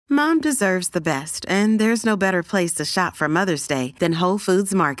Mom deserves the best, and there's no better place to shop for Mother's Day than Whole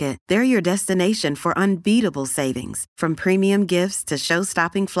Foods Market. They're your destination for unbeatable savings, from premium gifts to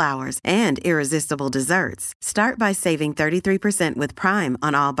show-stopping flowers and irresistible desserts. Start by saving 33% with Prime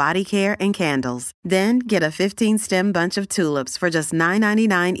on all body care and candles. Then get a 15-stem bunch of tulips for just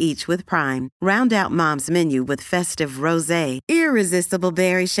 $9.99 each with Prime. Round out Mom's menu with festive rosé, irresistible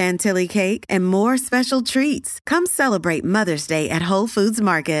berry chantilly cake, and more special treats. Come celebrate Mother's Day at Whole Foods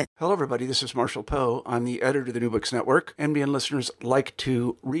Market. Hello, everybody. This is Marshall Poe. I'm the editor of the New Books Network. NBN listeners like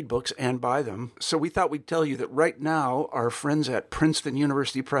to read books and buy them. So we thought we'd tell you that right now, our friends at Princeton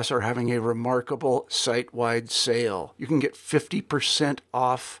University Press are having a remarkable site-wide sale. You can get 50%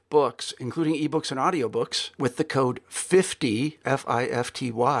 off books, including ebooks and audiobooks, with the code 50,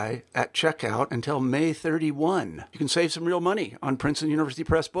 F-I-F-T-Y, at checkout until May 31. You can save some real money on Princeton University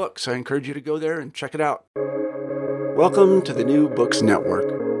Press books. I encourage you to go there and check it out. Welcome to the New Books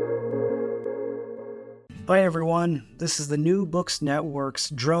Network. Hi everyone, this is the New Books Network's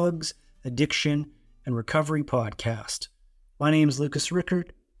Drugs, Addiction, and Recovery podcast. My name is Lucas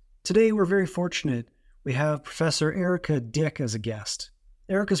Rickard. Today we're very fortunate. We have Professor Erika Dyck as a guest.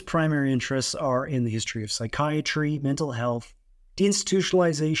 Erika's primary interests are in the history of psychiatry, mental health,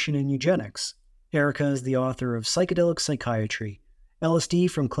 deinstitutionalization, and eugenics. Erika is the author of Psychedelic Psychiatry, LSD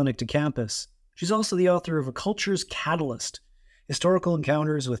from Clinic to Campus. She's also the author of A Culture's Catalyst, Historical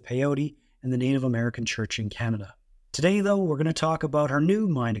Encounters with Peyote and the Native American Church in Canada. Today, though, we're going to talk about her new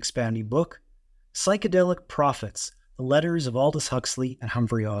mind-expanding book, Psychedelic Prophets, The Letters of Aldous Huxley and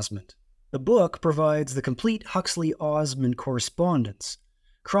Humphry Osmond. The book provides the complete Huxley-Osmond correspondence,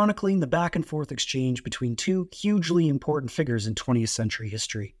 chronicling the back-and-forth exchange between two hugely important figures in 20th century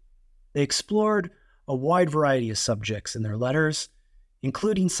history. They explored a wide variety of subjects in their letters,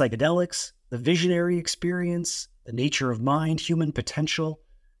 including psychedelics, the visionary experience, the nature of mind, human potential,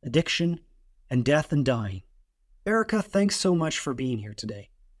 addiction, and death and dying. Erika, thanks so much for being here today.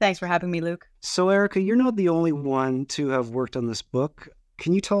 Thanks for having me, Luke. So, Erika, you're not the only one to have worked on this book.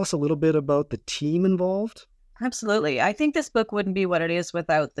 Can you tell us a little bit about the team involved? Absolutely. I think this book wouldn't be what it is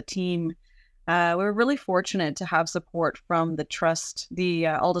without the team. We're really fortunate to have support from the trust, the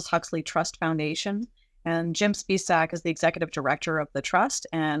Aldous Huxley Trust Foundation, and Jim Spisak is the executive director of the trust,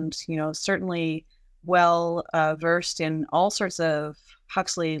 and certainly well versed in all sorts of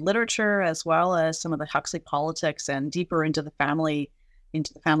Huxley literature, as well as some of the Huxley politics and deeper into the family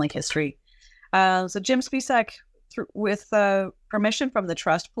history. So Jim Spisak, with permission from the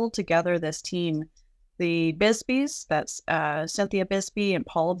trust, pulled together this team. The Bisbees, that's Cynthia Bisbee and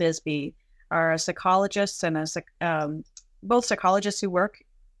Paul Bisbee, are psychologists and both psychologists who work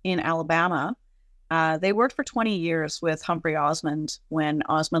in Alabama. They worked for 20 years with Humphry Osmond when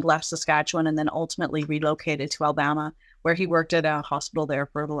Osmond left Saskatchewan and then ultimately relocated to Alabama, where he worked at a hospital there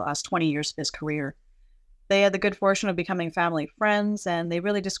for the last 20 years of his career. They had the good fortune of becoming family friends, and they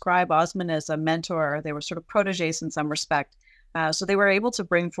really describe Osmond as a mentor. They were sort of protégés in some respect. So they were able to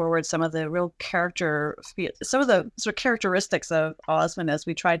bring forward some of the some of the sort of characteristics of Osmond as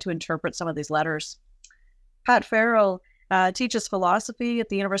we tried to interpret some of these letters. Pat Farrell teaches philosophy at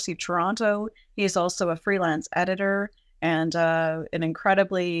the University of Toronto. He is also a freelance editor and an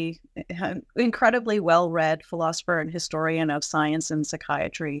incredibly well-read philosopher and historian of science and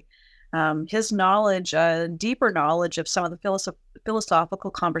psychiatry. His knowledge, deeper knowledge of some of the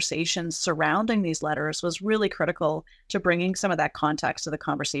philosophical conversations surrounding these letters was really critical to bringing some of that context to the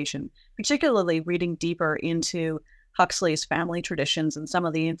conversation, particularly reading deeper into Huxley's family traditions and some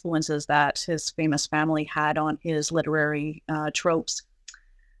of the influences that his famous family had on his literary tropes.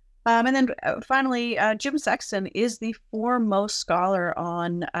 And then finally, Jim Sexton is the foremost scholar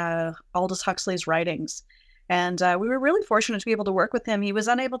on Aldous Huxley's writings. And we were really fortunate to be able to work with him. He was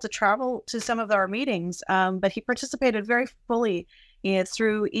unable to travel to some of our meetings, but he participated very fully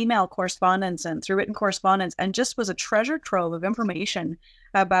through email correspondence and through written correspondence, and just was a treasure trove of information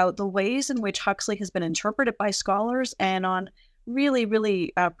about the ways in which Huxley has been interpreted by scholars, and on really,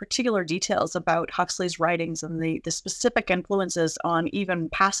 really particular details about Huxley's writings and the specific influences on even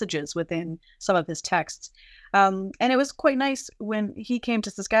passages within some of his texts. And it was quite nice when he came to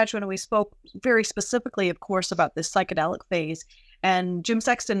Saskatchewan, and we spoke very specifically, of course, about this psychedelic phase. And Jim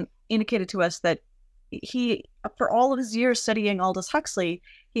Sexton indicated to us that he, for all of his years studying Aldous Huxley,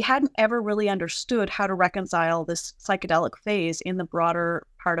 he hadn't ever really understood how to reconcile this psychedelic phase in the broader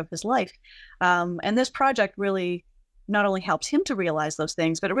part of his life. And this project really not only helped him to realize those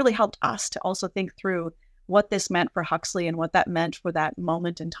things, but it really helped us to also think through what this meant for Huxley and what that meant for that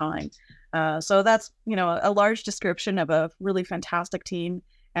moment in time. So that's, a large description of a really fantastic team.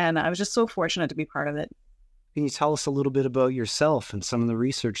 And I was just so fortunate to be part of it. Can you tell us a little bit about yourself and some of the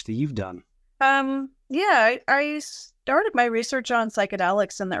research that you've done? I started my research on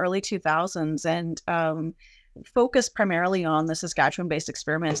psychedelics in the early 2000s and focused primarily on the Saskatchewan-based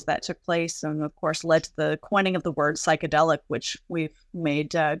experiments that took place and, of course, led to the coining of the word psychedelic, which we've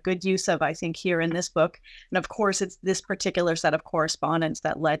made good use of, I think, here in this book. And, of course, it's this particular set of correspondence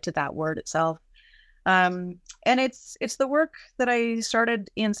that led to that word itself. And it's the work that I started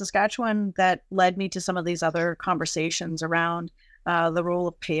in Saskatchewan that led me to some of these other conversations around the role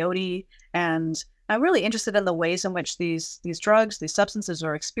of peyote. And I'm really interested in the ways in which these drugs, these substances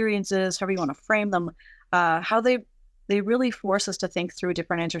or experiences, however you want to frame them, how they really force us to think through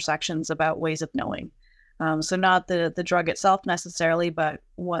different intersections about ways of knowing. So not the drug itself necessarily, but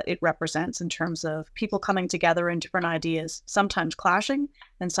what it represents in terms of people coming together in different ideas, sometimes clashing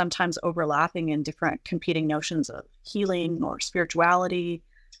and sometimes overlapping in different competing notions of healing or spirituality,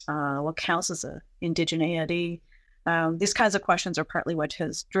 what counts as a indigeneity. These kinds of questions are partly what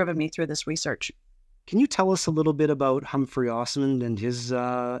has driven me through this research. Can you tell us a little bit about Humphry Osmond and his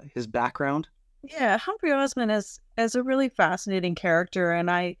background? Yeah, Humphry Osmond is a really fascinating character, and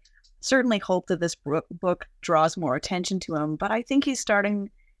I certainly hope that this book draws more attention to him. But I think he's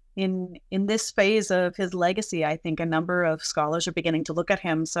starting in this phase of his legacy. I think a number of scholars are beginning to look at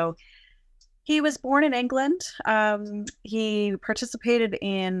him. So he was born in England. He participated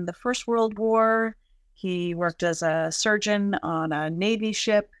in the First World War. He worked as a surgeon on a Navy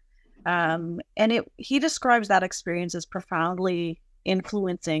ship. And he describes that experience as profoundly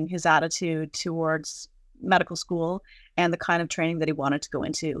influencing his attitude towards medical school and the kind of training that he wanted to go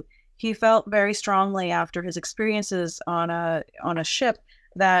into. He felt very strongly after his experiences on a ship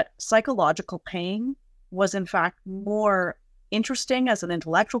that psychological pain was in fact more interesting as an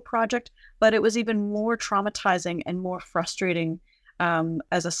intellectual project, but it was even more traumatizing and more frustrating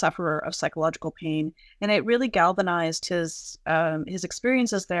as a sufferer of psychological pain. And it really galvanized his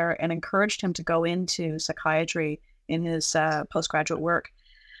experiences there and encouraged him to go into psychiatry in his postgraduate work.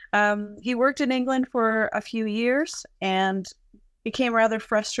 He worked in England for a few years and became rather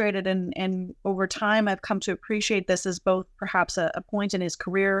frustrated. And over time, I've come to appreciate this as both perhaps a point in his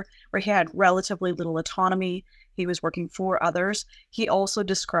career where he had relatively little autonomy. He was working for others. He also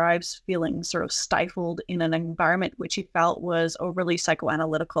describes feeling sort of stifled in an environment which he felt was overly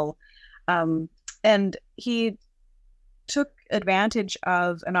psychoanalytical. And he took advantage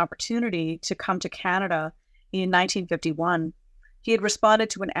of an opportunity to come to Canada in 1951. He had responded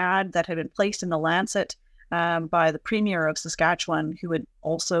to an ad that had been placed in the Lancet by the Premier of Saskatchewan, who had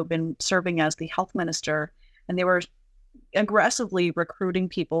also been serving as the health minister. And they were aggressively recruiting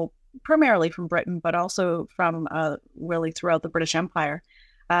people, primarily from Britain, but also from really throughout the British Empire.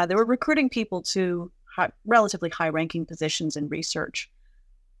 They were recruiting people to relatively high-ranking positions in research.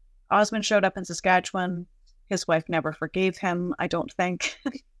 Osmond showed up in Saskatchewan. His wife never forgave him, I don't think.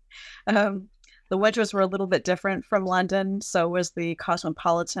 The winters were a little bit different from London, so was the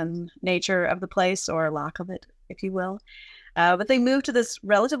cosmopolitan nature of the place, or lack of it, if you will. But they moved to this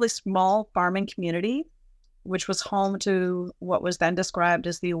relatively small farming community, which was home to what was then described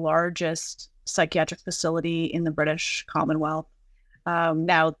as the largest psychiatric facility in the British Commonwealth.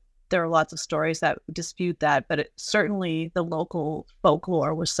 Now, there are lots of stories that dispute that, but certainly the local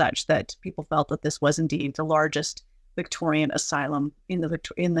folklore was such that people felt that this was indeed the largest Victorian asylum in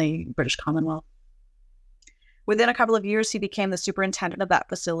the British Commonwealth. Within a couple of years, he became the superintendent of that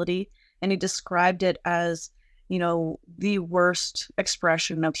facility, and he described it as, the worst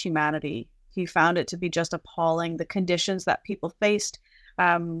expression of humanity. He found it to be just appalling, the conditions that people faced.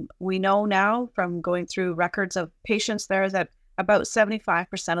 We know now from going through records of patients there that about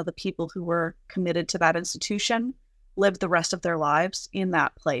 75% of the people who were committed to that institution lived the rest of their lives in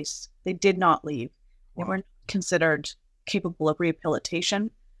that place. They did not leave. They weren't considered capable of rehabilitation.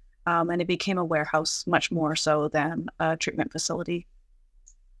 And it became a warehouse much more so than a treatment facility.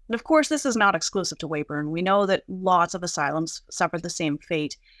 And of course, this is not exclusive to Weyburn. We know that lots of asylums suffered the same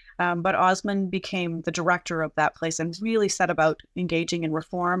fate. But Osmond became the director of that place and really set about engaging in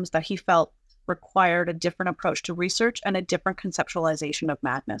reforms that he felt required a different approach to research and a different conceptualization of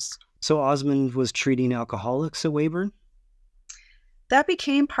madness. So Osmond was treating alcoholics at Weyburn? That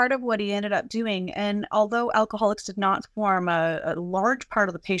became part of what he ended up doing. And although alcoholics did not form a large part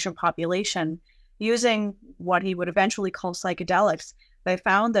of the patient population, using what he would eventually call psychedelics, they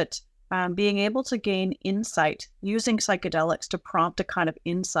found that being able to gain insight using psychedelics to prompt a kind of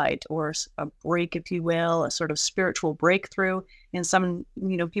insight or a break, if you will, a sort of spiritual breakthrough. In some,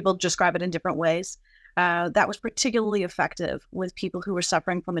 people describe it in different ways. That was particularly effective with people who were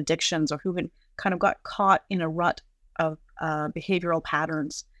suffering from addictions or who had kind of got caught in a rut of behavioral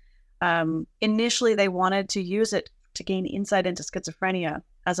patterns. Initially, they wanted to use it to gain insight into schizophrenia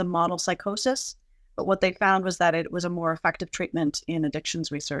as a model psychosis, but what they found was that it was a more effective treatment in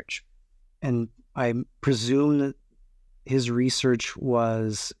addictions research. And I presume that his research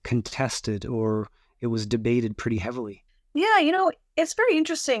was contested, or it was debated pretty heavily. Yeah, it's very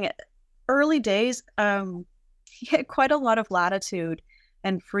interesting. Early days, he had quite a lot of latitude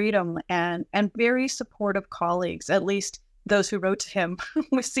and freedom and very supportive colleagues. At least those who wrote to him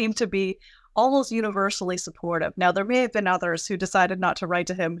seemed to be almost universally supportive. Now, there may have been others who decided not to write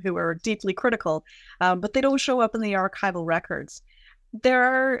to him who were deeply critical, but they don't show up in the archival records. There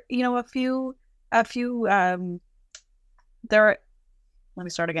are, let me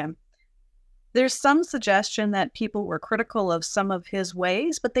start again. There's some suggestion that people were critical of some of his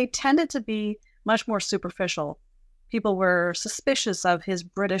ways, but they tended to be much more superficial. People were suspicious of his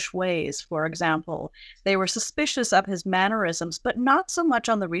British ways, for example. They were suspicious of his mannerisms, but not so much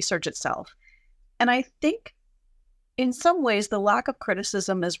on the research itself. And I think in some ways, the lack of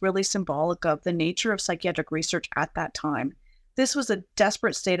criticism is really symbolic of the nature of psychiatric research at that time. This was a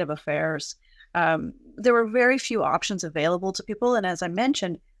desperate state of affairs. There were very few options available to people. And as I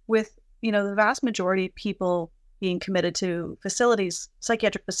mentioned, with the vast majority of people being committed to facilities,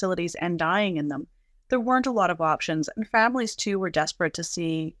 psychiatric facilities, and dying in them, there weren't a lot of options. And families, too, were desperate to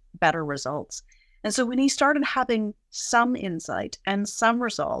see better results. And so when he started having some insight and some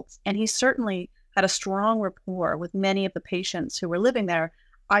results, and he certainly had a strong rapport with many of the patients who were living there,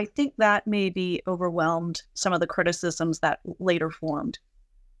 I think that maybe overwhelmed some of the criticisms that later formed.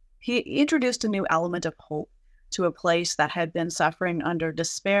 He introduced a new element of hope to a place that had been suffering under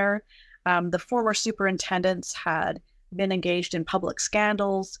despair. The former superintendents had been engaged in public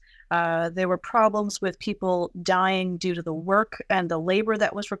scandals. There were problems with people dying due to the work and the labor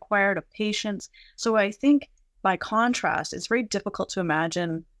that was required of patients. So I think, by contrast, it's very difficult to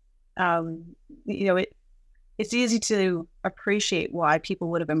imagine. It's easy to appreciate why people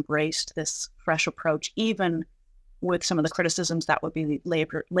would have embraced this fresh approach, even with some of the criticisms that would be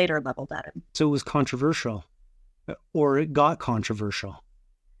later leveled at him. So it was controversial, or it got controversial.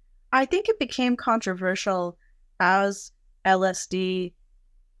 I think it became controversial as LSD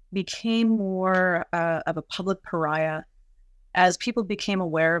became more of a public pariah, as people became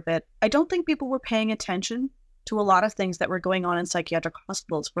aware of it. I don't think people were paying attention to a lot of things that were going on in psychiatric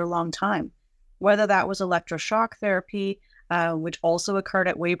hospitals for a long time, whether that was electroshock therapy, which also occurred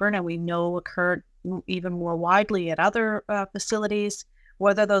at Weyburn and we know occurred even more widely at other facilities,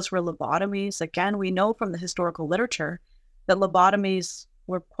 whether those were lobotomies. Again, we know from the historical literature that lobotomies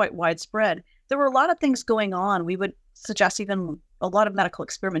were quite widespread. There were a lot of things going on. We would suggest even a lot of medical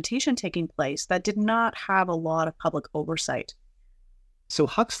experimentation taking place that did not have a lot of public oversight. So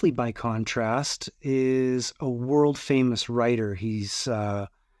Huxley, by contrast, is a world-famous writer. He's a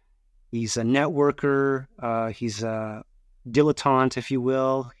networker. He's a dilettante, if you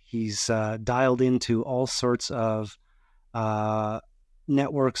will. He's dialed into all sorts of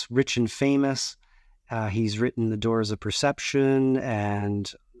networks, rich and famous. He's written The Doors of Perception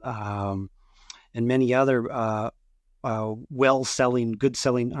and many other well-selling,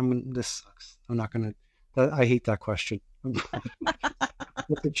 good-selling. This sucks. I'm not going to. I hate that question.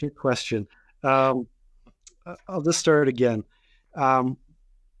 Look at your question. I'll just start again.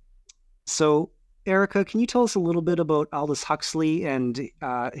 So, Erika, can you tell us a little bit about Aldous Huxley and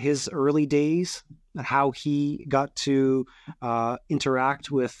his early days, how he got to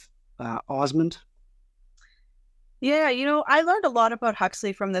interact with Osmond? Yeah, I learned a lot about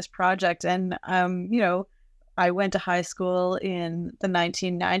Huxley from this project, and I went to high school in the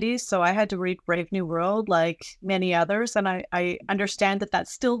 1990s, so I had to read Brave New World like many others, and I understand that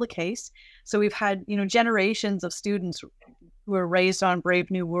that's still the case. So we've had, generations of students who were raised on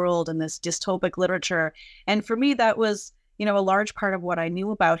Brave New World and this dystopic literature. And for me, that was, a large part of what I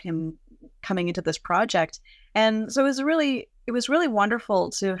knew about him coming into this project. And so it was really wonderful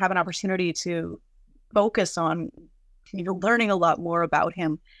to have an opportunity to focus on, learning a lot more about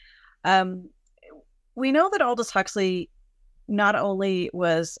him. We know that Aldous Huxley not only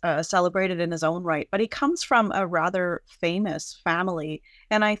was celebrated in his own right, but he comes from a rather famous family.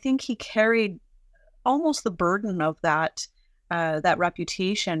 And I think he carried almost the burden of that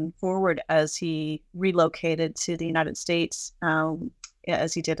reputation forward as he relocated to the United States,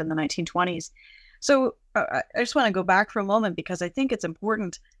 as he did in the 1920s. So I just want to go back for a moment because I think it's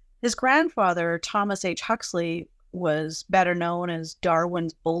important. His grandfather, Thomas H. Huxley, was better known as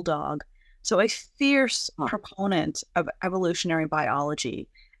Darwin's bulldog. So a fierce proponent of evolutionary biology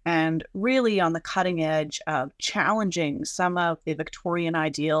and really on the cutting edge of challenging some of the Victorian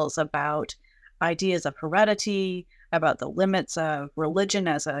ideals about ideas of heredity, about the limits of religion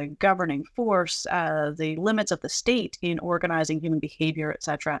as a governing force, the limits of the state in organizing human behavior,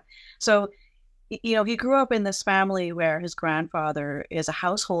 etc. So, he grew up in this family where his grandfather is a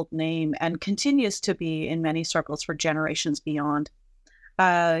household name and continues to be in many circles for generations beyond.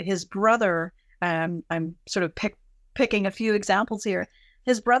 His brother, I'm sort of picking a few examples here.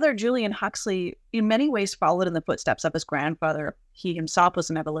 His brother, Julian Huxley, in many ways followed in the footsteps of his grandfather. He himself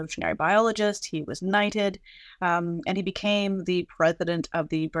was an evolutionary biologist. He was knighted, and he became the president of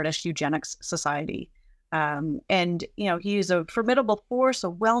the British Eugenics Society. And he's a formidable force, a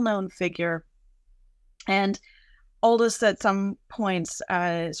well-known figure. And Aldous, at some points,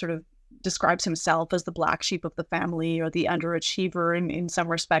 sort of describes himself as the black sheep of the family or the underachiever in some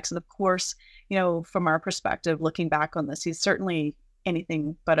respects. And of course, from our perspective, looking back on this, he's certainly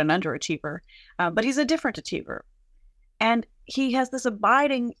anything but an underachiever, but he's a different achiever. And he has this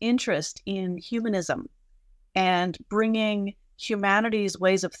abiding interest in humanism and bringing humanity's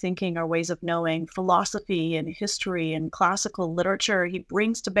ways of thinking or ways of knowing, philosophy and history and classical literature, he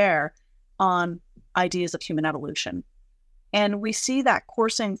brings to bear on ideas of human evolution. And we see that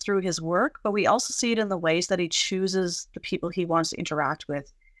coursing through his work, but we also see it in the ways that he chooses the people he wants to interact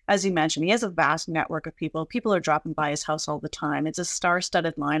with. As you mentioned, he has a vast network of people. People are dropping by his house all the time. It's a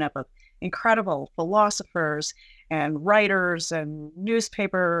star-studded lineup of incredible philosophers and writers and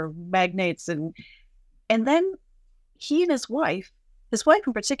newspaper magnates. And then he and his wife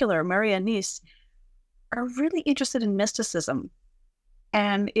in particular, Maria Nice, are really interested in mysticism.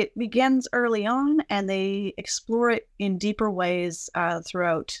 And it begins early on, and they explore it in deeper ways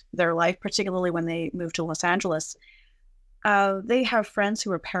throughout their life, particularly when they move to Los Angeles. They have friends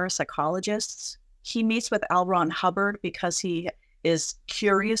who are parapsychologists. He meets with L. Ron Hubbard because he is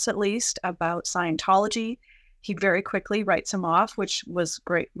curious, at least, about Scientology. He very quickly writes him off, which was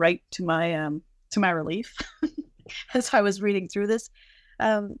great, right to my relief as I was reading through this.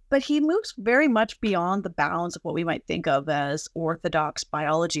 But he moves very much beyond the bounds of what we might think of as orthodox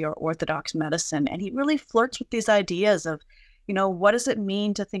biology or orthodox medicine. And he really flirts with these ideas of, what does it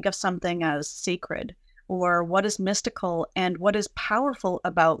mean to think of something as sacred? Or what is mystical and what is powerful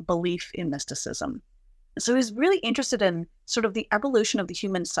about belief in mysticism. So he's really interested in sort of the evolution of the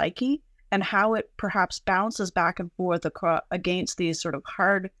human psyche and how it perhaps bounces back and forth against these sort of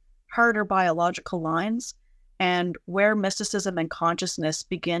harder biological lines, and where mysticism and consciousness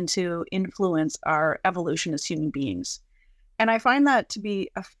begin to influence our evolution as human beings. And I find that to be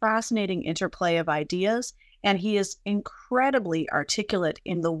a fascinating interplay of ideas. And he is incredibly articulate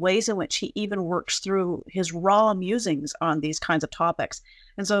in the ways in which he even works through his raw musings on these kinds of topics.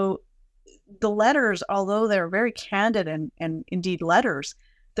 And so the letters, although they're very candid and indeed letters,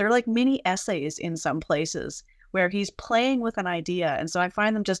 they're like mini essays in some places where he's playing with an idea. And so I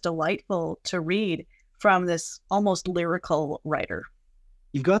find them just delightful to read from this almost lyrical writer.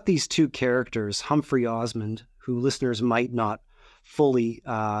 You've got these two characters, Humphry, Osmond, who listeners might not fully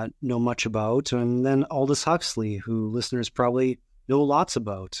know much about, and then Aldous Huxley, who listeners probably know lots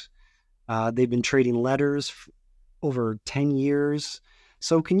about. They've been trading letters over 10 years.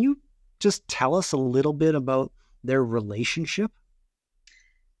 So can you just tell us a little bit about their relationship?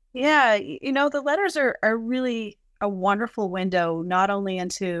 Yeah, the letters are really a wonderful window, not only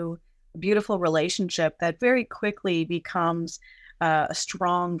into a beautiful relationship that very quickly becomes a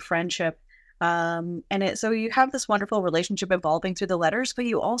strong friendship. So you have this wonderful relationship evolving through the letters, but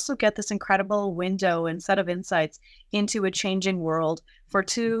you also get this incredible window and set of insights into a changing world for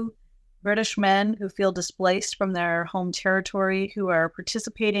two British men who feel displaced from their home territory, who are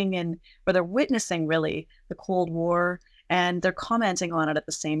participating in, or they're witnessing really, the Cold War, and they're commenting on it at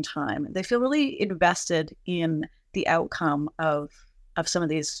the same time. They feel really invested in the outcome of some of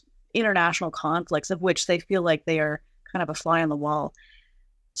these international conflicts, of which they feel like they are kind of a fly on the wall.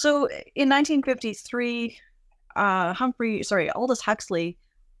 So in 1953, Aldous Huxley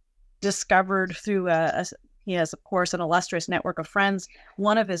discovered through he has, of course, an illustrious network of friends.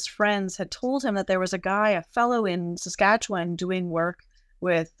 One of his friends had told him that there was a fellow in Saskatchewan doing work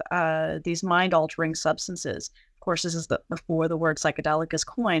with these mind-altering substances. Of course, this is before the word psychedelic is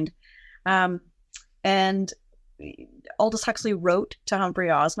coined. And Aldous Huxley wrote to Humphrey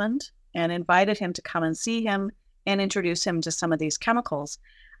Osmond and invited him to come and see him and introduce him to some of these chemicals.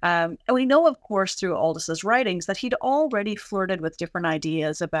 And we know, of course, through Aldous's writings that he'd already flirted with different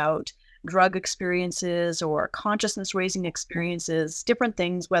ideas about drug experiences or consciousness-raising experiences, different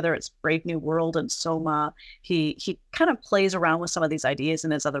things, whether it's Brave New World and Soma. He kind of plays around with some of these ideas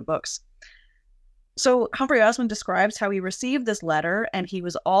in his other books. So Humphrey Osmond describes how he received this letter, and he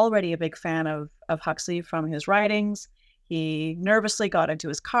was already a big fan of Huxley from his writings. He nervously got into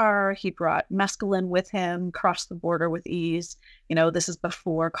his car. He brought mescaline with him, crossed the border with ease. This is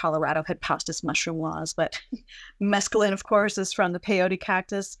before Colorado had passed its mushroom laws, but mescaline, of course, is from the peyote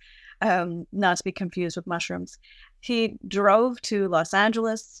cactus, not to be confused with mushrooms. He drove to Los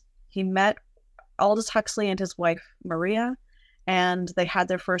Angeles. He met Aldous Huxley and his wife, Maria, and they had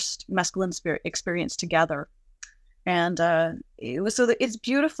their first mescaline experience together. And it's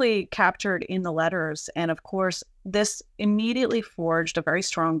beautifully captured in the letters. And of course, this immediately forged a very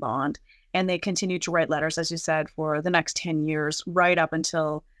strong bond. And they continued to write letters, as you said, for the next 10 years, right up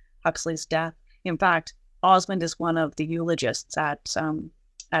until Huxley's death. In fact, Osmond is one of the eulogists at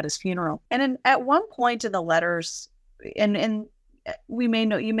his funeral. And at one point in the letters, and you may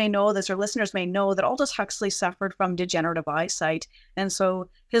know this, or listeners may know, that Aldous Huxley suffered from degenerative eyesight. And so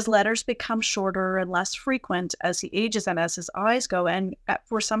his letters become shorter and less frequent as he ages and as his eyes go. And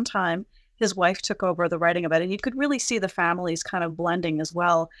for some time, his wife took over the writing of it. And you could really see the families kind of blending as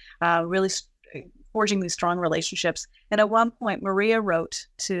well, really forging these strong relationships. And at one point, Maria wrote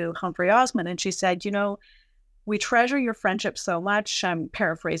to Humphry Osmond, and she said, we treasure your friendship so much. I'm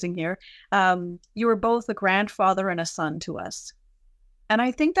paraphrasing here. You were both a grandfather and a son to us. And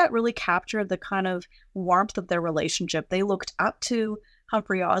I think that really captured the kind of warmth of their relationship. They looked up to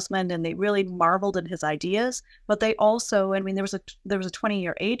Humphry Osmond and they really marveled at his ideas, but they also, there was a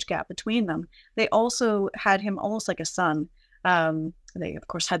 20-year age gap between them. They also had him almost like a son. They, of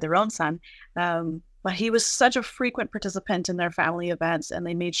course, had their own son, but he was such a frequent participant in their family events, and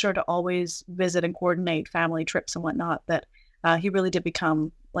they made sure to always visit and coordinate family trips and whatnot, that he really did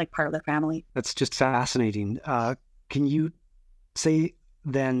become like part of their family. That's just fascinating. Can you say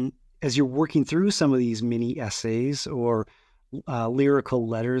then, as you're working through some of these mini essays or lyrical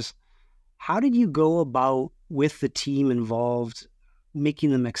letters, how did you go about with the team involved making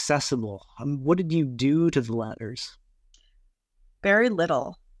them accessible? What did you do to the letters? Very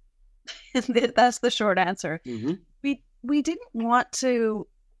little. That's the short answer. Mm-hmm. We didn't want to.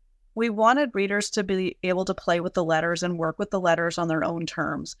 We wanted readers to be able to play with the letters and work with the letters on their own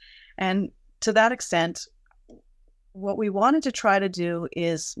terms. And to that extent, what we wanted to try to do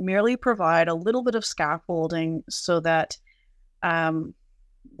is merely provide a little bit of scaffolding so that the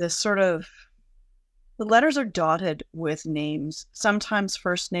letters are dotted with names, sometimes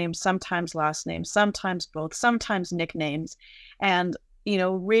first names, sometimes last names, sometimes both, sometimes nicknames. And,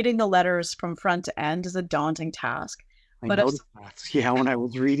 reading the letters from front to end is a daunting task. I noticed that. Yeah, when I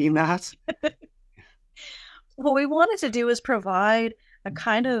was reading that. What we wanted to do is provide a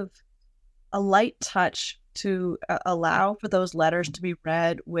kind of a light touch to allow for those letters to be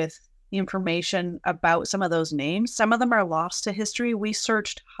read with information about some of those names. Some of them are lost to history. We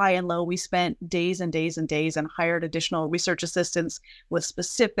searched high and low. We spent days and days and days and hired additional research assistants with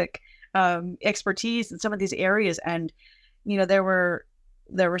specific expertise in some of these areas. And, there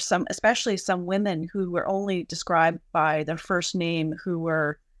were some, especially some women who were only described by their first name, who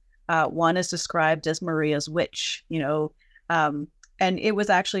were, one is described as Maria's witch, and it was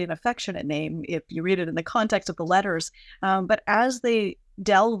actually an affectionate name if you read it in the context of the letters. But as they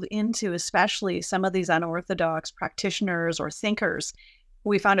delve into especially some of these unorthodox practitioners or thinkers,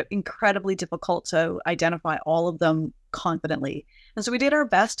 we found it incredibly difficult to identify all of them confidently. And so we did our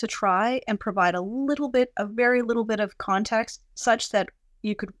best to try and provide a very little bit of context such that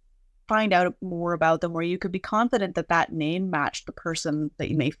you could find out more about them, or you could be confident that that name matched the person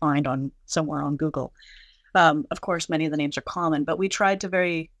that you may find somewhere on Google. Of course, many of the names are common, but we tried to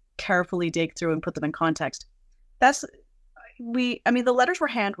very carefully dig through and put them in context. The letters were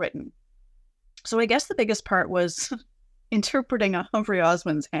handwritten. So I guess the biggest part was interpreting a Humphry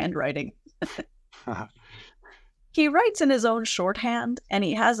Osmond's handwriting. He writes in his own shorthand, and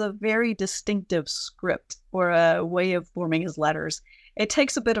he has a very distinctive script or a way of forming his letters. It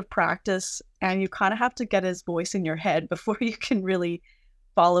takes a bit of practice, and you kind of have to get his voice in your head before you can really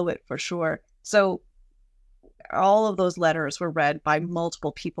follow it for sure. So all of those letters were read by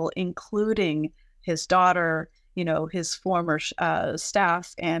multiple people, including his daughter, his former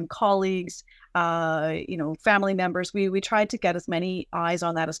staff and colleagues, family members. We tried to get as many eyes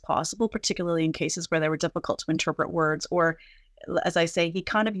on that as possible, particularly in cases where they were difficult to interpret words, or, as I say, he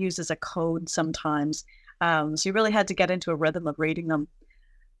kind of uses a code sometimes. So you really had to get into a rhythm of reading them.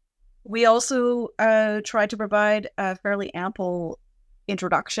 We also tried to provide a fairly ample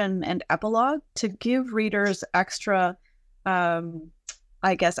introduction and epilogue to give readers extra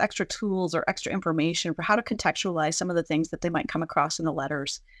tools or extra information for how to contextualize some of the things that they might come across in the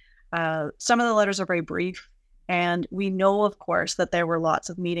letters. Some of the letters are very brief, and we know, of course, that there were lots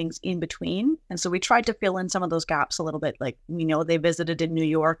of meetings in between. And so we tried to fill in some of those gaps a little bit. Like, we know they visited in New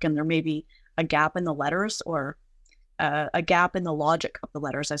York, and there may be a gap in the letters, or a gap in the logic of the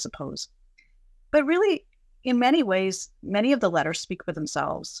letters, I suppose. But really, in many ways, many of the letters speak for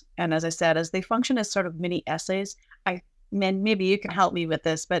themselves. And as I said, as they function as sort of mini essays, maybe you can help me with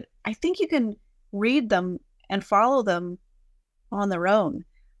this, but I think you can read them and follow them on their own.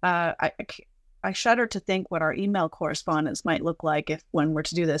 I shudder to think what our email correspondence might look like when we're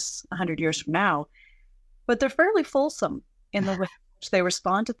to do this 100 years from now. But they're fairly fulsome in the way in which they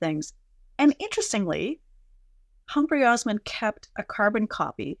respond to things. And interestingly, Humphry Osmond kept a carbon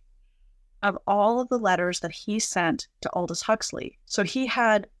copy of all of the letters that he sent to Aldous Huxley. So he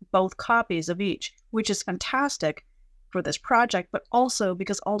had both copies of each, which is fantastic for this project, but also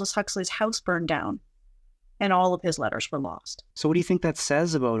because Aldous Huxley's house burned down and all of his letters were lost. So what do you think that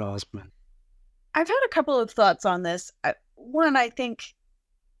says about Osmond? I've had a couple of thoughts on this. One, I think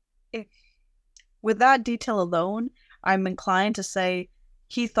with that detail alone, I'm inclined to say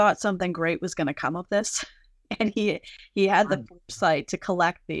he thought something great was going to come of this, and he had the foresight to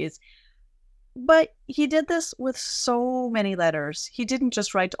collect these. But he did this with so many letters. He didn't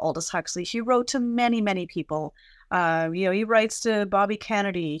just write to Aldous Huxley. He wrote to many, many people. He writes to Bobby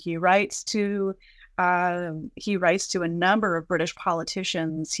Kennedy. He writes to a number of British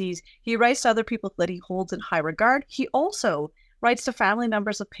politicians. He writes to other people that he holds in high regard. He also writes to family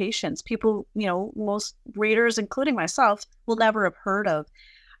members of patients, people, most readers, including myself, will never have heard of.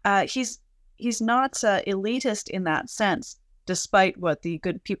 He's not elitist in that sense, despite what the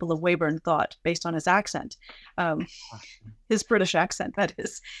good people of Weyburn thought based on his accent, his British accent, that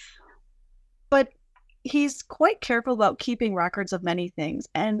is. But he's quite careful about keeping records of many things.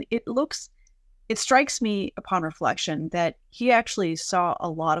 And it strikes me upon reflection that he actually saw a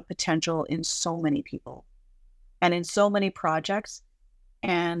lot of potential in so many people and in so many projects.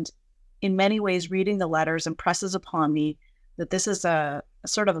 And in many ways, reading the letters impresses upon me that this is a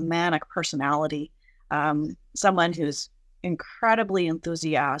sort of a manic personality, someone who's incredibly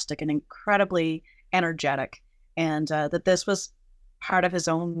enthusiastic and incredibly energetic, and that this was part of his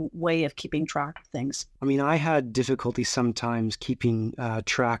own way of keeping track of things. I mean, I had difficulty sometimes keeping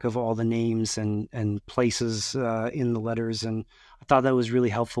track of all the names and places in the letters, and I thought that was really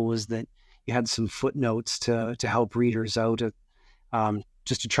helpful, was that you had some footnotes to help readers out,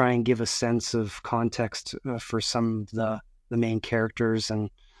 just to try and give a sense of context for some of the main characters and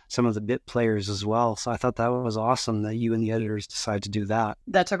some of the bit players as well. So I thought that was awesome that you and the editors decided to do that.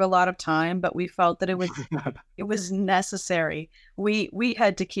 That took a lot of time, but we felt that it was necessary. We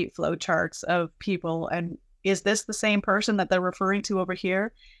had to keep flowcharts of people, and is this the same person that they're referring to over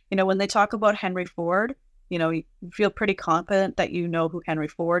here? When they talk about Henry Ford, you feel pretty confident that you know who Henry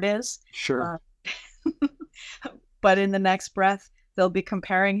Ford is. Sure. But in the next breath, they'll be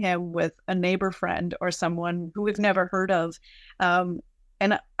comparing him with a neighbor friend or someone who we've never heard of.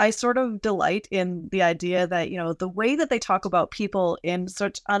 And I sort of delight in the idea that, the way that they talk about people in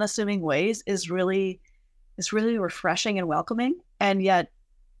such unassuming ways is really refreshing and welcoming. And yet,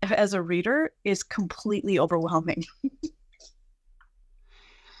 as a reader, is completely overwhelming.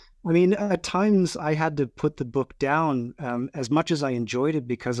 I mean, at times I had to put the book down as much as I enjoyed it,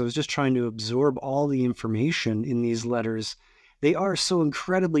 because I was just trying to absorb all the information in these letters. They are so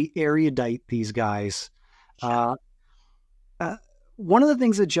incredibly erudite, these guys. One of the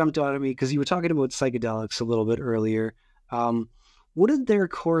things that jumped out at me, because you were talking about psychedelics a little bit earlier, what did their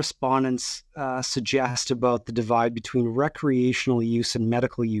correspondence suggest about the divide between recreational use and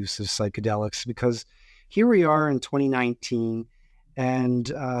medical use of psychedelics? Because here we are in 2019, and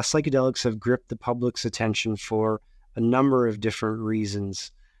psychedelics have gripped the public's attention for a number of different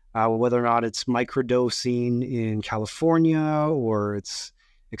reasons, whether or not it's microdosing in California or it's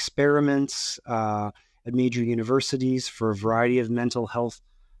experiments at major universities for a variety of mental health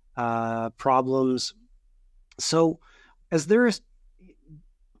problems. So as they're,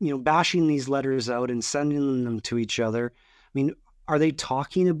 bashing these letters out and sending them to each other, I mean, are they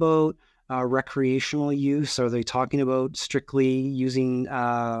talking about recreational use? Are they talking about strictly using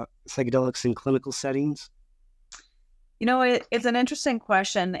psychedelics in clinical settings? It's an interesting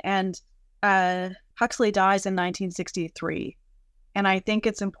question. And Huxley dies in 1963. And I think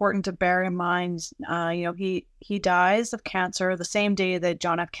it's important to bear in mind, he dies of cancer the same day that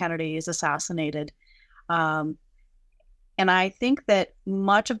John F. Kennedy is assassinated. And I think that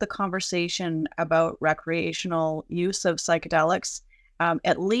much of the conversation about recreational use of psychedelics,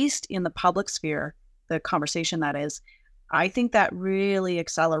 at least in the public sphere, the conversation that is, I think that really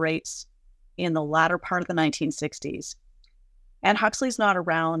accelerates in the latter part of the 1960s. And Huxley's not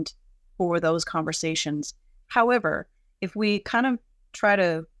around for those conversations. However, if we kind of try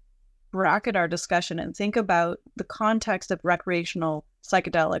to bracket our discussion and think about the context of recreational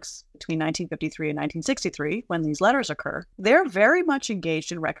psychedelics between 1953 and 1963, when these letters occur, they're very much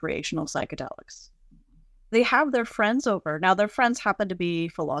engaged in recreational psychedelics. They have their friends over. Now, their friends happen to be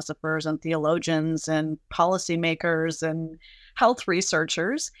philosophers and theologians and policymakers and health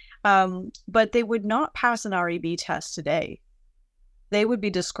researchers, but they would not pass an REB test today. They would be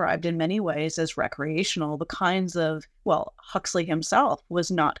described in many ways as recreational, the kinds of, well, Huxley himself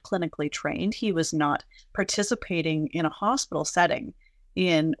was not clinically trained. He was not participating in a hospital setting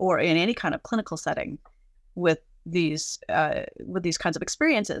or in any kind of clinical setting with these kinds of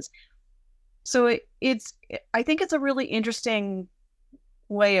experiences. So I think it's a really interesting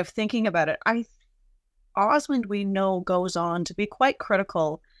way of thinking about it. Osmond, we know, goes on to be quite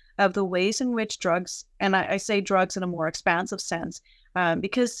critical of the ways in which drugs, and I say drugs in a more expansive sense,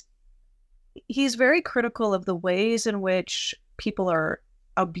 because he's very critical of the ways in which people are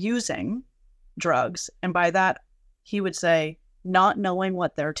abusing drugs. And by that, he would say, not knowing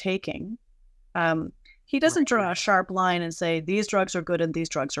what they're taking. He doesn't draw a sharp line and say, these drugs are good and these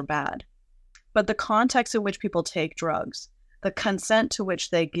drugs are bad. But the context in which people take drugs, the consent to which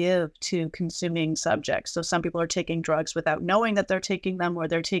they give to consuming subjects. So some people are taking drugs without knowing that they're taking them, or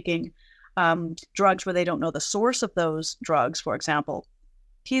they're taking drugs where they don't know the source of those drugs, for example.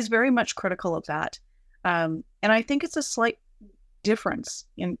 He's very much critical of that. And I think it's a slight difference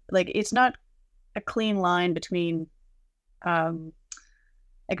in, like, it's not a clean line between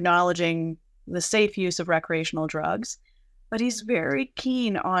acknowledging the safe use of recreational drugs, but he's very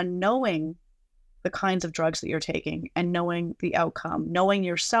keen on knowing the kinds of drugs that you're taking and knowing the outcome, knowing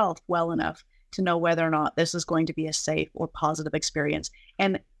yourself well enough to know whether or not this is going to be a safe or positive experience.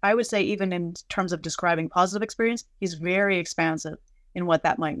 And I would say, even in terms of describing positive experience, he's very expansive in what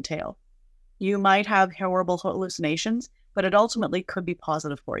that might entail. You might have horrible hallucinations, but it ultimately could be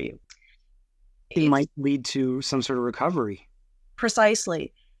positive for you. It might lead to some sort of recovery.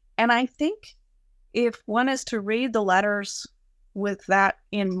 Precisely. And I think if one is to read the letters with that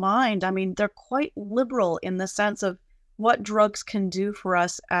in mind, I mean, they're quite liberal in the sense of what drugs can do for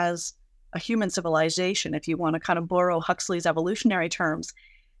us as a human civilization, if you want to kind of borrow Huxley's evolutionary terms.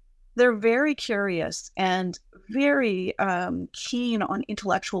 They're very curious and very keen on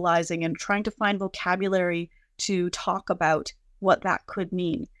intellectualizing and trying to find vocabulary to talk about what that could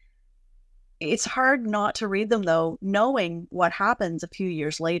mean. It's hard not to read them, though, knowing what happens a few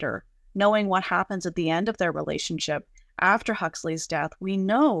years later, knowing what happens at the end of their relationship after Huxley's death. We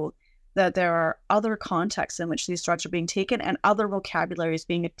know that there are other contexts in which these drugs are being taken and other vocabularies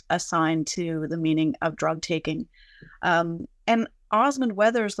being assigned to the meaning of drug taking. And Osmond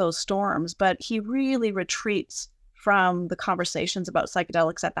weathers those storms, but he really retreats from the conversations about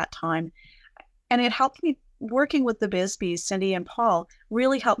psychedelics at that time. And it helped me, working with the Bisbees, Cindy and Paul,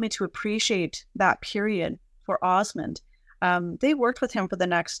 really helped me to appreciate that period for Osmond. They worked with him for the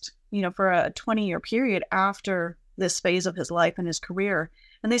next, for a 20-year period after this phase of his life and his career.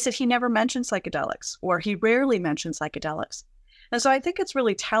 And they said he never mentioned psychedelics, or he rarely mentioned psychedelics. And so I think it's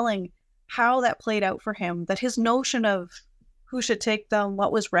really telling how that played out for him, that his notion of who should take them,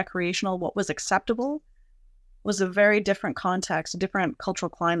 what was recreational, what was acceptable, was a very different context, a different cultural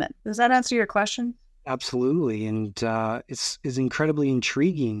climate. Does that answer your question? Absolutely. And it's incredibly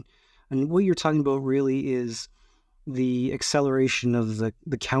intriguing. And what you're talking about really is the acceleration of the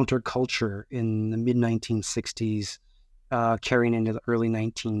counterculture in the mid-1960s, carrying into the early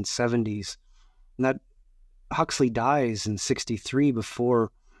 1970s. And that Huxley dies in 1963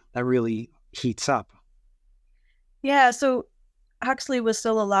 before that really heats up. Yeah, so Huxley was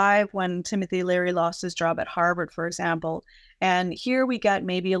still alive when Timothy Leary lost his job at Harvard, for example. And here we get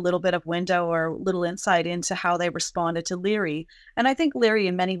maybe a little bit of window or little insight into how they responded to Leary. And I think Leary,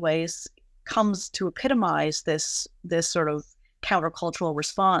 in many ways, comes to epitomize this sort of countercultural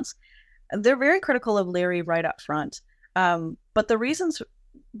response. They're very critical of Leary right up front. But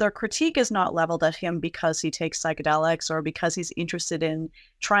their critique is not leveled at him because he takes psychedelics or because he's interested in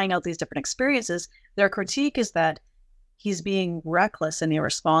trying out these different experiences. Their critique is that he's being reckless and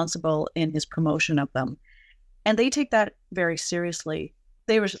irresponsible in his promotion of them. And they take that very seriously.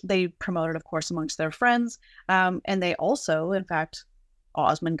 They promote it, of course, amongst their friends. And they also, in fact,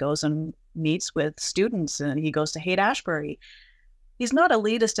 Osmond goes and meets with students and he goes to Haight-Ashbury. He's not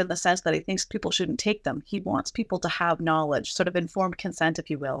elitist in the sense that he thinks people shouldn't take them. He wants people to have knowledge, sort of informed consent, if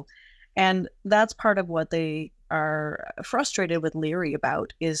you will. And that's part of what they are frustrated with Leary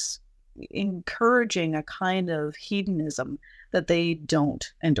about, is encouraging a kind of hedonism that they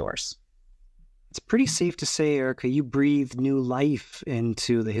don't endorse. It's pretty safe to say, Erika, you breathed new life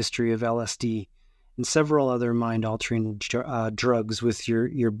into the history of LSD and several other mind-altering drugs with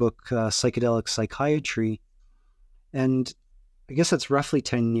your book, Psychedelic Psychiatry. And I guess it's roughly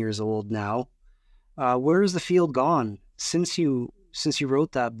 10 years old now. Where has the field gone since you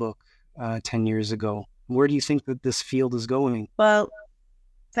wrote that book 10 years ago? Where do you think that this field is going? Well,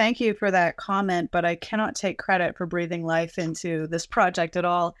 thank you for that comment, but I cannot take credit for breathing life into this project at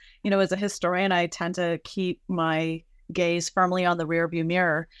all. As a historian, I tend to keep my gaze firmly on the rearview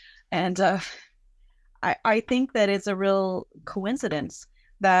mirror. And I think that it's a real coincidence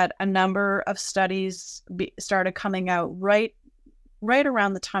that a number of studies started coming out right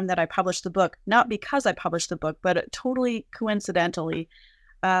around the time that I published the book, not because I published the book, but totally coincidentally.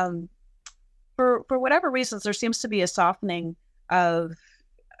 For whatever reasons, there seems to be a softening of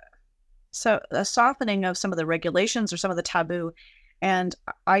some of the regulations or some of the taboo. And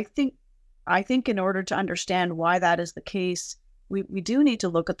I think in order to understand why that is the case, we do need to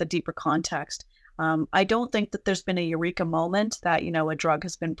look at the deeper context. I don't think that there's been a eureka moment that, a drug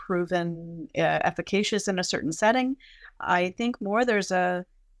has been proven efficacious in a certain setting. I think more there's a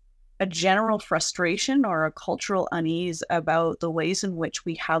general frustration or a cultural unease about the ways in which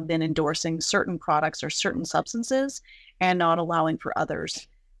we have been endorsing certain products or certain substances and not allowing for others.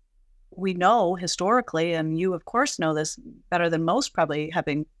 We know historically, and you of course know this better than most, probably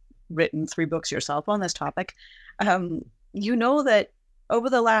having written 3 books yourself on this topic, that over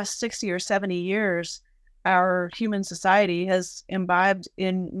the last 60 or 70 years, our human society has imbibed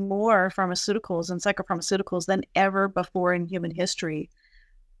in more pharmaceuticals and psychopharmaceuticals than ever before in human history.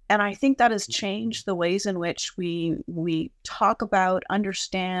 And I think that has changed the ways in which we talk about,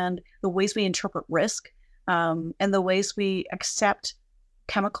 understand, the ways we interpret risk, and the ways we accept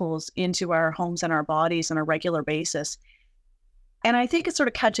chemicals into our homes and our bodies on a regular basis. And I think it's sort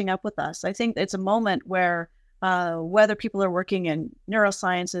of catching up with us. I think it's a moment where whether people are working in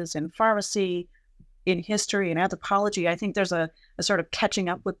neurosciences, in pharmacy, in history, in anthropology, I think there's a sort of catching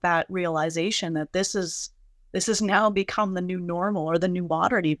up with that realization that this has now become the new normal, or the new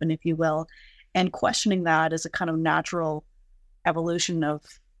modern even, if you will, and questioning that is a kind of natural evolution of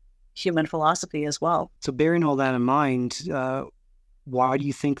human philosophy as well. So bearing all that in mind, why do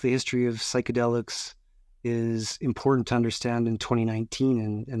you think the history of psychedelics is important to understand in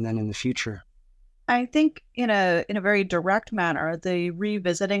 2019 and then in the future? I think in a very direct manner, the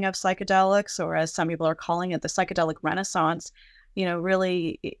revisiting of psychedelics, or as some people are calling it, the psychedelic renaissance,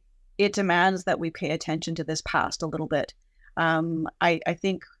 really it demands that we pay attention to this past a little bit. I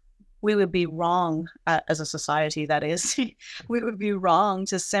think we would be wrong as a society, that is, we would be wrong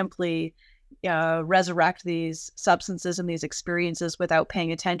to simply resurrect these substances and these experiences without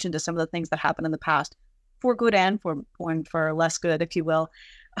paying attention to some of the things that happened in the past, for good and for less good, if you will.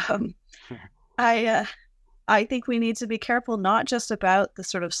 I think we need to be careful not just about the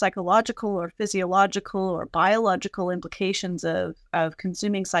sort of psychological or physiological or biological implications of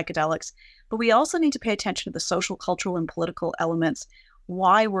consuming psychedelics, but we also need to pay attention to the social, cultural, and political elements.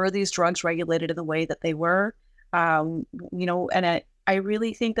 Why were these drugs regulated in the way that they were? And I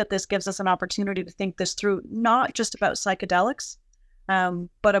really think that this gives us an opportunity to think this through, not just about psychedelics,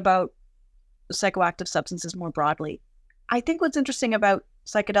 but about psychoactive substances more broadly. I think what's interesting about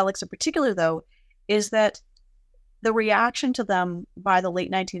psychedelics in particular, though, is that the reaction to them by the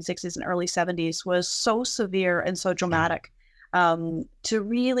late 1960s and early 70s was so severe and so dramatic, to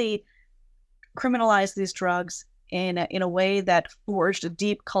really criminalize these drugs in a way that forged a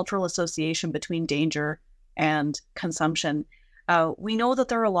deep cultural association between danger and consumption. We know that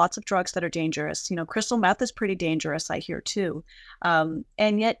there are lots of drugs that are dangerous. Crystal meth is pretty dangerous, I hear too. And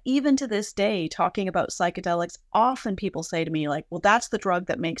yet, even to this day, talking about psychedelics, often people say to me, like, well, that's the drug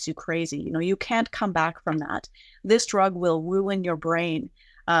that makes you crazy. You can't come back from that. This drug will ruin your brain.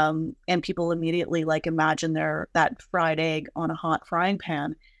 And people immediately imagine that fried egg on a hot frying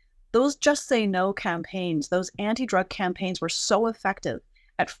pan. Those Just Say No campaigns, those anti-drug campaigns were so effective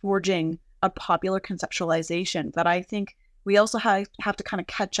at forging a popular conceptualization that I think we also have to kind of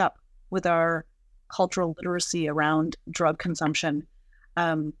catch up with our cultural literacy around drug consumption.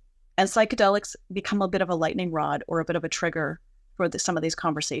 And psychedelics become a bit of a lightning rod or a bit of a trigger for some of these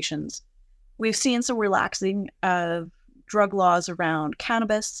conversations. We've seen some relaxing of drug laws around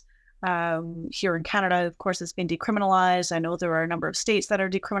cannabis. Here in Canada, of course, it's been decriminalized. I know there are a number of states that are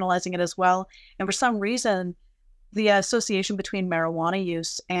decriminalizing it as well. And for some reason, the association between marijuana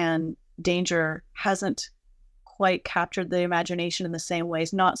use and danger hasn't quite captured the imagination in the same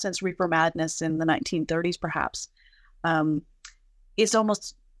ways, not since reefer madness in the 1930s, perhaps. It's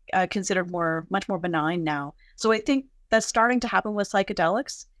almost considered much more benign now. So I think that's starting to happen with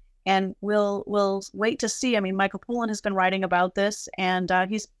psychedelics, and we'll wait to see. I mean, Michael Pollan has been writing about this, and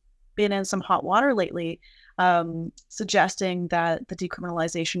he's been in some hot water lately, suggesting that the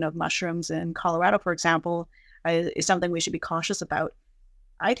decriminalization of mushrooms in Colorado, for example, is something we should be cautious about.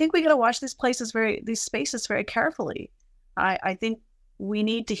 I think we got to watch these spaces very carefully. I think we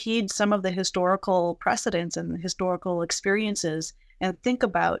need to heed some of the historical precedents and historical experiences and think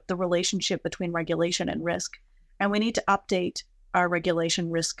about the relationship between regulation and risk. And we need to update our regulation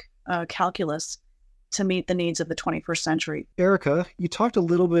risk calculus to meet the needs of the 21st century. Erika, you talked a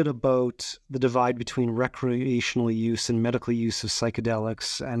little bit about the divide between recreational use and medical use of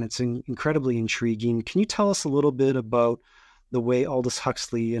psychedelics, and it's incredibly intriguing. Can you tell us a little bit about the way Aldous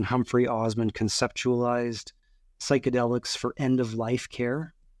Huxley and Humphry Osmond conceptualized psychedelics for end-of-life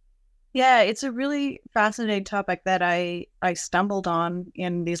care? Yeah, it's a really fascinating topic that I stumbled on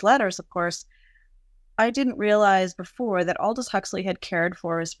in these letters, of course. I didn't realize before that Aldous Huxley had cared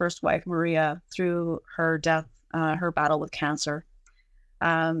for his first wife, Maria, through her death, her battle with cancer.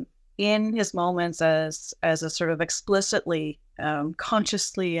 In his moments as a sort of explicitly,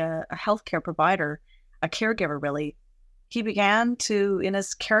 consciously a healthcare provider, a caregiver, really, he began to, in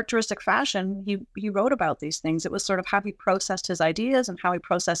his characteristic fashion, he wrote about these things. It was sort of how he processed his ideas and how he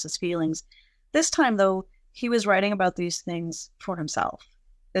processed his feelings. This time, though, he was writing about these things for himself.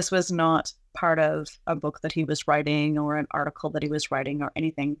 This was not part of a book that he was writing or an article that he was writing or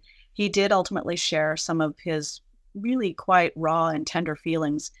anything. He did ultimately share some of his really quite raw and tender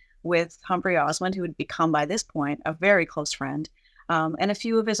feelings with Humphry Osmond, who had become by this point a very close friend, and a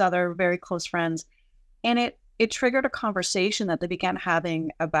few of his other very close friends. And it triggered a conversation that they began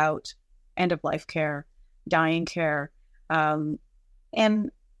having about end-of-life care, dying care. And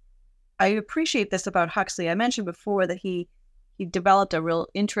I appreciate this about Huxley. I mentioned before that he developed a real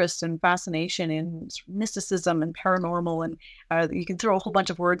interest and fascination in mysticism and paranormal, and you can throw a whole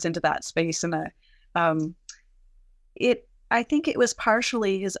bunch of words into that space. And I think it was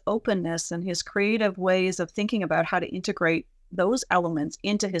partially his openness and his creative ways of thinking about how to integrate those elements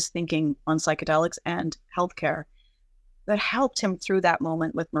into his thinking on psychedelics and healthcare that helped him through that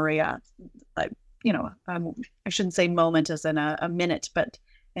moment with Maria. I shouldn't say moment as in a minute, but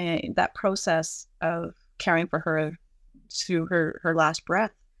that process of caring for her to her last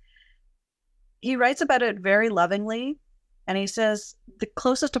breath. He writes about it very lovingly, and he says the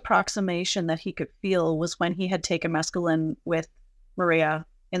closest approximation that he could feel was when he had taken mescaline with Maria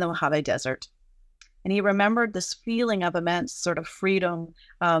in the Mojave Desert. And he remembered this feeling of immense sort of freedom,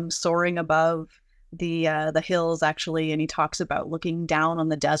 soaring above the hills, actually. And he talks about looking down on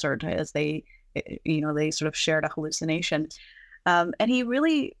the desert as they sort of shared a hallucination. And he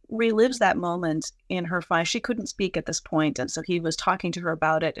really relives that moment in her final. She couldn't speak at this point, and so he was talking to her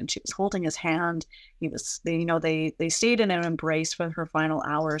about it, and she was holding his hand. They stayed in an embrace for her final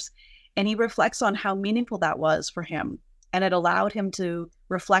hours, and he reflects on how meaningful that was for him, and it allowed him to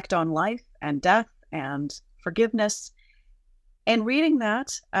reflect on life and death and forgiveness. And reading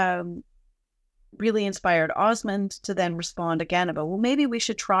that really inspired Osmond to then respond again about, well, maybe we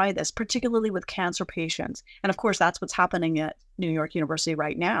should try this, particularly with cancer patients. And of course, that's what's happening at New York University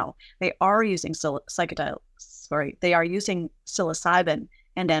right now. They are using they are using psilocybin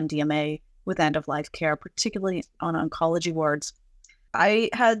and MDMA with end-of-life care, particularly on oncology wards. I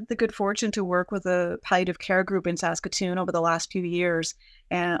had the good fortune to work with a palliative care group in Saskatoon over the last few years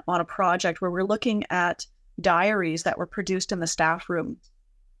on a project where we're looking at diaries that were produced in the staff room.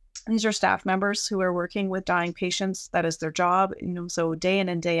 These are staff members who are working with dying patients. That is their job, so day in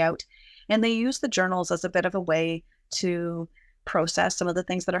and day out. And they use the journals as a bit of a way to process some of the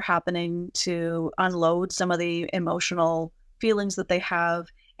things that are happening, to unload some of the emotional feelings that they have.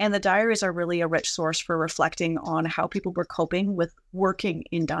 And the diaries are really a rich source for reflecting on how people were coping with working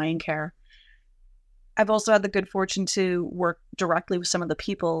in dying care. I've also had the good fortune to work directly with some of the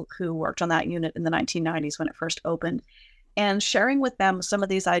people who worked on that unit in the 1990s when it first opened, and sharing with them some of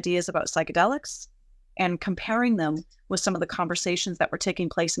these ideas about psychedelics and comparing them with some of the conversations that were taking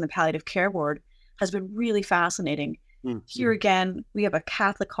place in the palliative care ward has been really fascinating. Mm-hmm. Here again, we have a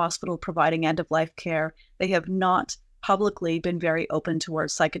Catholic hospital providing end-of-life care. They have not publicly been very open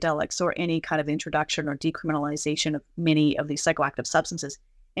towards psychedelics or any kind of introduction or decriminalization of many of these psychoactive substances.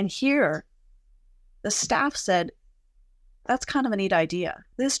 And here, the staff said, that's kind of a neat idea.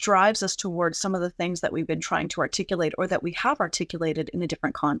 This drives us towards some of the things that we've been trying to articulate or that we have articulated in a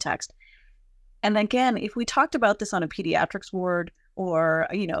different context. And again, if we talked about this on a pediatrics ward or,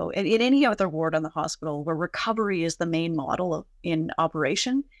 in any other ward on the hospital where recovery is the main model in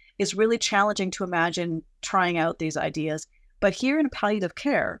operation, it's really challenging to imagine trying out these ideas. But here in palliative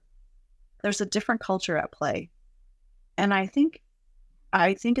care, there's a different culture at play. And I think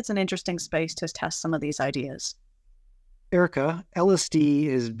it's an interesting space to test some of these ideas. Erika, LSD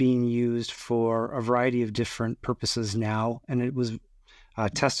is being used for a variety of different purposes now, and it was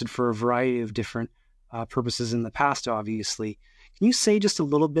tested for a variety of different purposes in the past, obviously. Can you say just a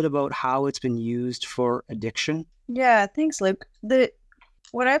little bit about how it's been used for addiction? Yeah, thanks, Luke.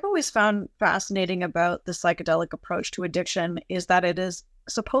 What I've always found fascinating about the psychedelic approach to addiction is that it is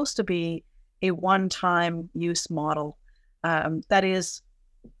supposed to be a one-time use model. That is,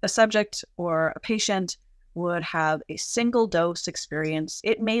 a subject or a patient would have a single dose experience.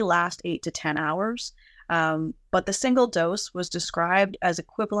 It may last 8 to 10 hours, but the single dose was described as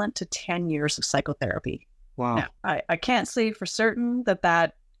equivalent to 10 years of psychotherapy. Wow. Now, I can't say for certain that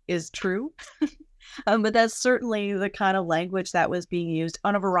that is true, but that's certainly the kind of language that was being used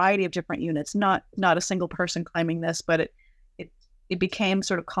on a variety of different units, not a single person claiming this, but it became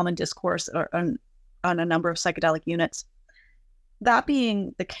sort of common discourse on a number of psychedelic units. That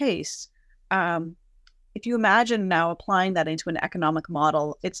being the case, if you imagine now applying that into an economic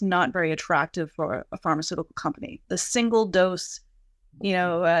model, it's not very attractive for a pharmaceutical company. The single dose,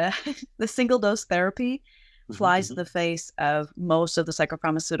 the single dose therapy flies in the face of most of the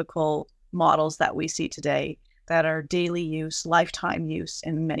psychopharmaceutical models that we see today that are daily use, lifetime use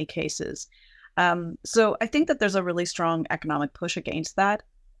in many cases. So I think that there's a really strong economic push against that.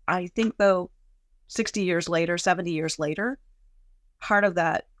 I think, though, 60 years later, 70 years later, part of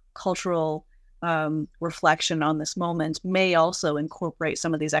that cultural reflection on this moment may also incorporate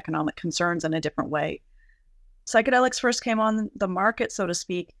some of these economic concerns in a different way. Psychedelics first came on the market, so to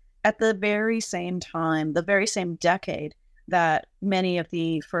speak, at the very same time, the very same decade that many of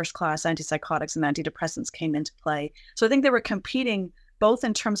the first-class antipsychotics and antidepressants came into play. So I think they were competing both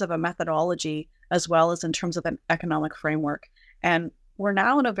in terms of a methodology as well as in terms of an economic framework. And we're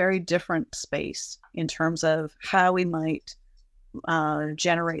now in a very different space in terms of how we might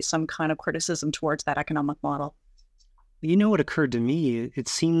generate some kind of criticism towards that economic model. You know what occurred to me? It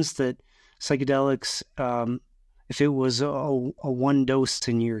seems that psychedelics, if it was a one dose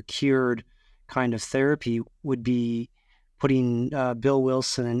and you're cured kind of therapy, would be putting Bill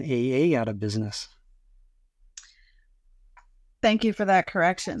Wilson and AA out of business. Thank you for that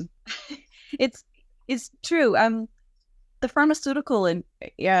correction. It's true. The pharmaceutical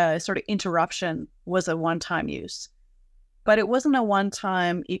sort of interruption was a one-time use, but it wasn't a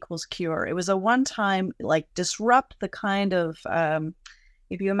one-time equals cure. It was a one-time, like, disrupt the kind of,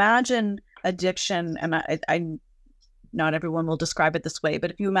 if you imagine addiction, and I not everyone will describe it this way,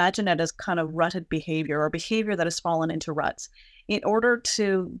 but if you imagine it as kind of rutted behavior or behavior that has fallen into ruts, in order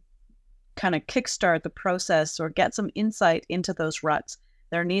to kind of kickstart the process or get some insight into those ruts,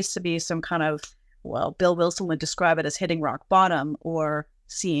 there needs to be some kind of, well, Bill Wilson would describe it as hitting rock bottom or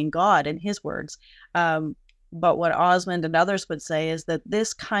seeing God in his words. But what Osmond and others would say is that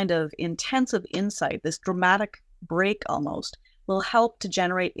this kind of intensive insight, this dramatic break almost, will help to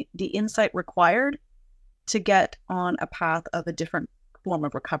generate the insight required to get on a path of a different form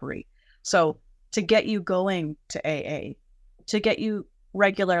of recovery. So to get you going to AA, to get you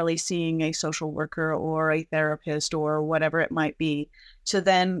regularly seeing a social worker or a therapist or whatever it might be, to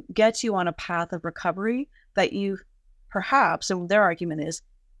then get you on a path of recovery that you perhaps, and their argument is,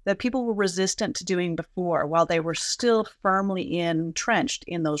 that people were resistant to doing before while they were still firmly entrenched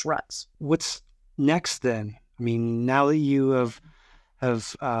in those ruts. What's next then? I mean, now that you have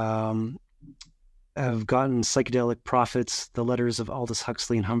gotten Psychedelic Prophets, the letters of Aldous,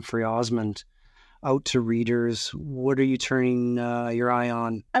 Huxley, and Humphry, Osmond, out to readers, what are you turning your eye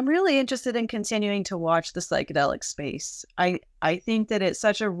on? I'm really interested in continuing to watch the psychedelic space. I think that it's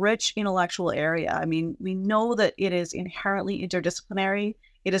such a rich intellectual area. I mean, we know that it is inherently interdisciplinary.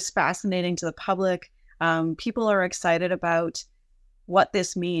 It is fascinating to the public. People are excited about what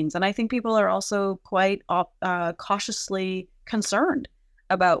this means. And I think people are also quite cautiously concerned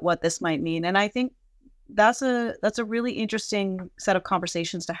about what this might mean. And I think that's a really interesting set of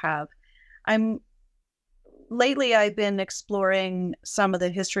conversations to have. Lately, I've been exploring some of the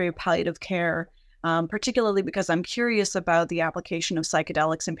history of palliative care, particularly because I'm curious about the application of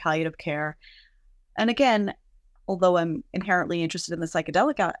psychedelics in palliative care. And again, although I'm inherently interested in the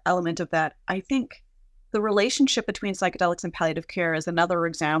psychedelic element of that, I think the relationship between psychedelics and palliative care is another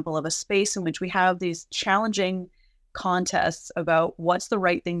example of a space in which we have these challenging contests about what's the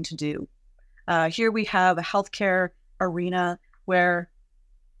right thing to do. Here we have a healthcare arena where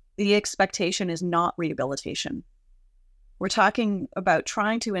the expectation is not rehabilitation. We're talking about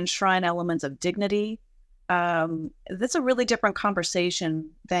trying to enshrine elements of dignity. That's a really different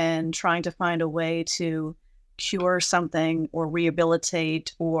conversation than trying to find a way to cure something or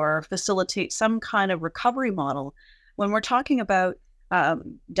rehabilitate or facilitate some kind of recovery model. When we're talking about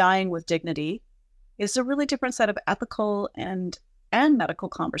dying with dignity, it's a really different set of ethical and medical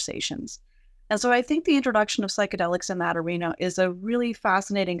conversations. And so I think the introduction of psychedelics in that arena is a really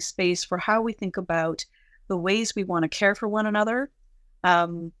fascinating space for how we think about the ways we want to care for one another.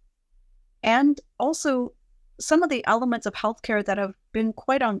 And also some of the elements of healthcare that have been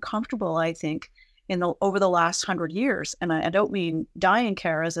quite uncomfortable, I think, over the last 100 years. And I don't mean dying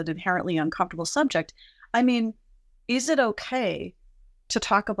care as an inherently uncomfortable subject. I mean, is it okay to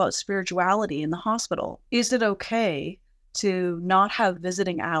talk about spirituality in the hospital? Is it okay to not have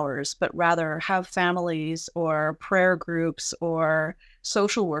visiting hours, but rather have families or prayer groups or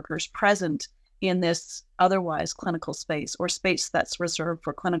social workers present in this otherwise clinical space or space that's reserved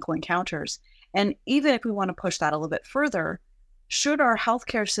for clinical encounters? And even if we want to push that a little bit further, should our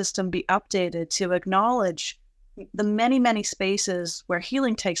healthcare system be updated to acknowledge the many, many spaces where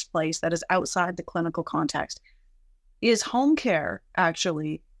healing takes place that is outside the clinical context? Is home care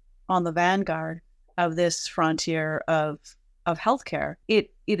actually on the vanguard of this frontier of healthcare?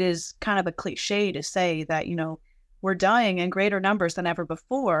 It is kind of a cliche to say that, we're dying in greater numbers than ever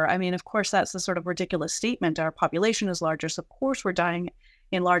before. I mean, of course, that's a sort of ridiculous statement. Our population is larger, so of course we're dying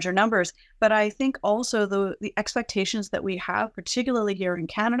in larger numbers. But I think also the expectations that we have, particularly here in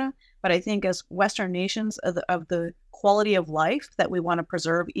Canada, but I think as Western nations, of the quality of life that we want to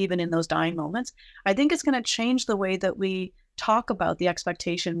preserve even in those dying moments, I think it's going to change the way that we talk about the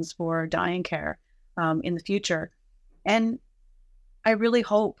expectations for dying care in the future. And I really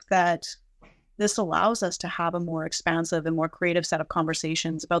hope that this allows us to have a more expansive and more creative set of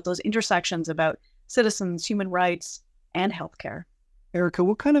conversations about those intersections about citizens, human rights, and healthcare. Erika,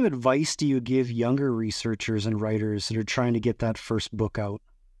 what kind of advice do you give younger researchers and writers that are trying to get that first book out?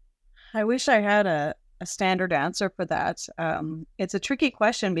 I wish I had a standard answer for that. It's a tricky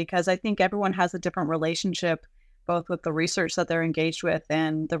question because I think everyone has a different relationship, both with the research that they're engaged with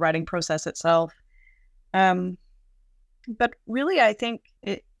and the writing process itself. But really, I think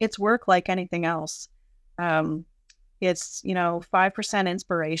it's work like anything else. It's, 5%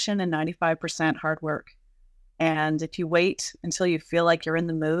 inspiration and 95% hard work. And if you wait until you feel like you're in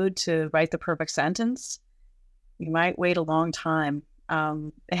the mood to write the perfect sentence, you might wait a long time.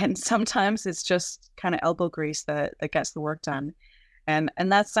 And sometimes it's just kind of elbow grease that gets the work done. And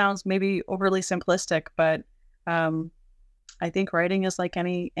that sounds maybe overly simplistic, but I think writing is like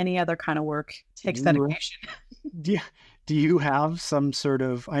any other kind of work. It takes dedication. Do you have some sort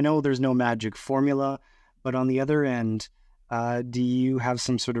of, I know there's no magic formula, but on the other end, do you have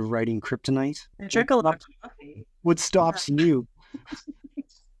some sort of writing kryptonite? I drink a lot of coffee. What stops you?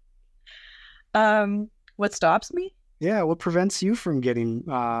 What stops me? Yeah, what prevents you from getting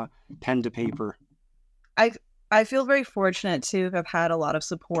pen to paper? I feel very fortunate to have had a lot of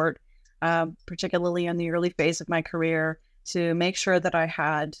support, particularly in the early phase of my career, to make sure that I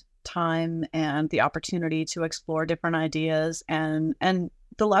had time and the opportunity to explore different ideas and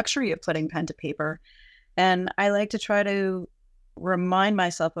the luxury of putting pen to paper. And I like to try to remind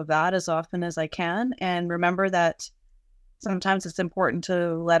myself of that as often as I can and remember that sometimes it's important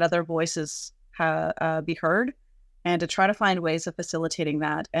to let other voices be heard and to try to find ways of facilitating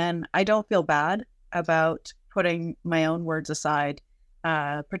that. And I don't feel bad about putting my own words aside,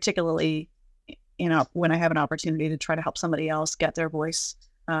 particularly, when I have an opportunity to try to help somebody else get their voice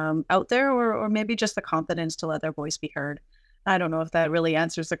out there, or maybe just the confidence to let their voice be heard. I don't know if that really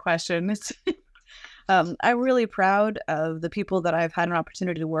answers the question. It's I'm really proud of the people that I've had an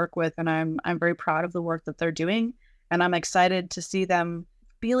opportunity to work with, and I'm very proud of the work that they're doing, and I'm excited to see them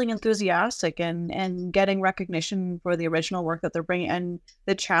feeling enthusiastic and getting recognition for the original work that they're bringing and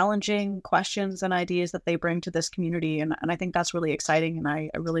the challenging questions and ideas that they bring to this community, and I think that's really exciting, and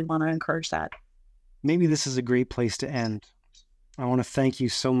I really want to encourage that. Maybe this is a great place to end. I want to thank you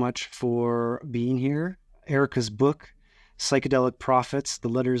so much for being here. Erika's book, Psychedelic Prophets, The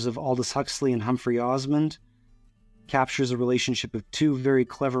Letters of Aldous Huxley and Humphrey Osmond, captures a relationship of two very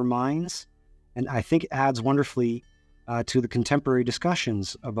clever minds, and I think adds wonderfully to the contemporary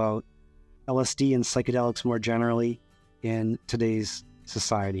discussions about LSD and psychedelics more generally in today's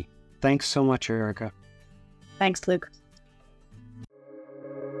society. Thanks so much, Erika. Thanks, Luke.